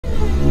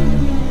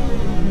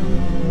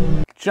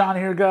John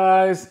here,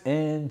 guys,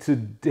 and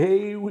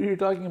today we are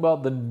talking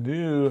about the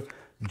new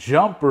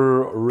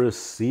jumper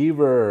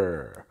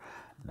receiver.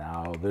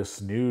 Now,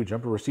 this new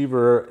jumper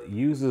receiver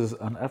uses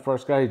an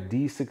Frsky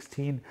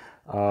D16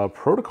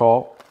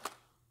 protocol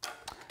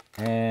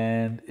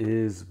and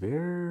is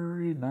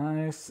very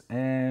nice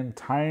and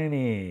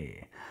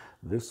tiny.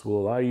 This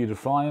will allow you to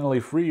finally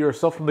free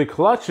yourself from the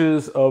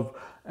clutches of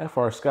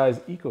Frsky's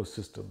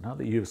ecosystem. Now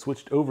that you've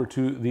switched over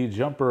to the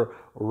jumper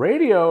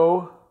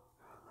radio,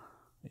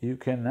 you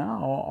can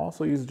now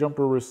also use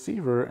jumper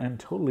receiver and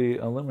totally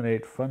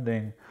eliminate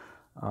funding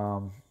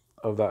of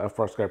that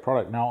Frsky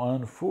product. Now,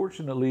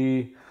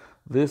 unfortunately,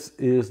 this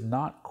is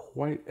not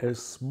quite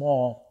as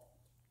small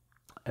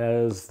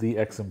as the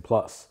XM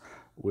Plus,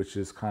 which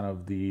is kind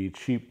of the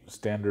cheap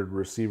standard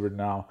receiver.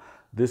 Now,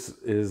 this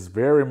is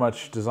very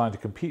much designed to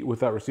compete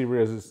with that receiver,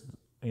 as it's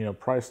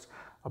priced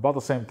about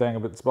the same thing,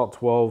 but it's about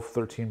 12,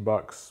 13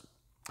 bucks,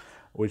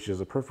 which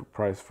is a perfect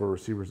price for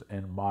receivers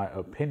in my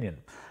opinion.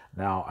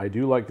 Now, I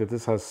do like that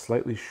this has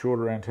slightly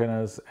shorter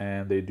antennas,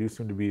 and they do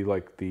seem to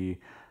be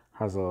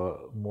has a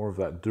more of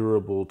that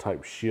durable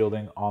type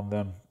shielding on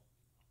them,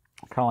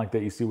 kind of like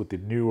that you see with the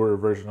newer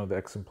version of the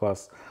XM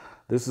Plus.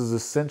 This is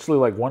essentially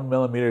like 1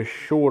 millimeter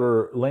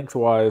shorter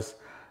lengthwise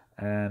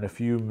and a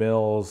few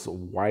mils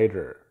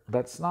wider.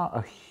 That's not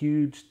a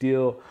huge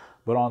deal,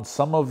 but on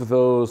some of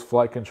those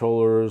flight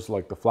controllers,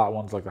 like the flat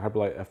ones, like the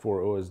Hyperlite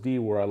F4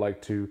 OSD, where I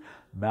like to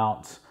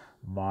mount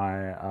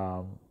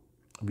my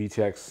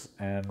VTX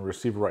and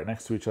receiver right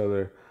next to each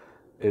other,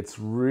 it's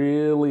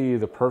really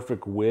the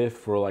perfect width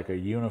for like a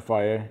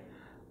Unify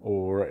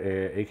or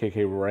a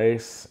AKK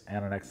Race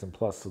and an XM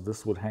Plus. So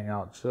this would hang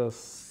out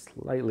just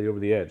slightly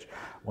over the edge.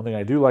 One thing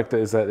I do like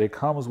is that it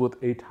comes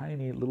with a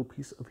tiny little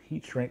piece of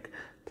heat shrink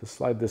to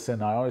slide this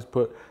in. I always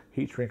put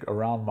heat shrink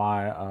around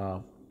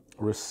my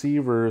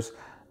receivers,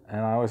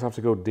 and I always have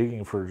to go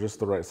digging for just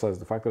the right size.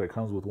 The fact that it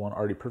comes with one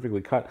already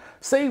perfectly cut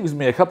saves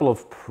me a couple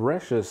of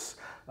precious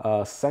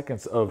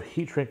seconds of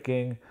heat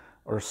shrinking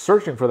or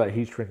searching for that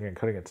heat shrinking and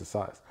cutting it to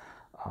size.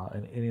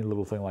 And any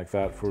little thing like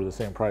that for the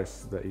same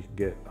price that you can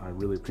get, I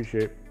really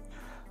appreciate.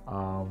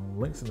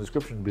 Links in the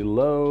description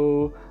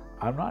below.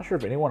 I'm not sure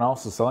if anyone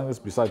else is selling this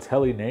besides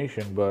Heli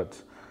Nation,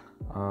 but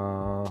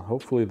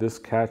hopefully this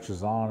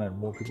catches on and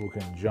more people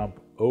can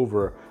jump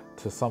over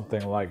to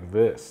something like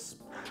this.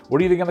 What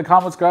do you think in the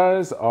comments,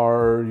 guys?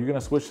 Are you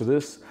gonna switch to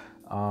this?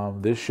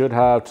 This should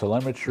have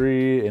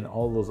telemetry and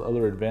all those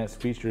other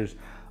advanced features.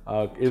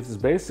 It's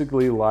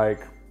basically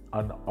like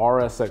an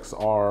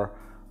RSXR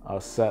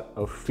set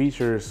of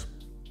features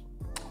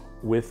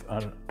with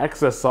an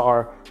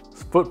XSR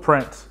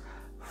footprint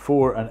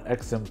for an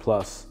XM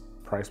Plus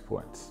price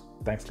point.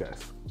 Thanks,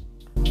 guys.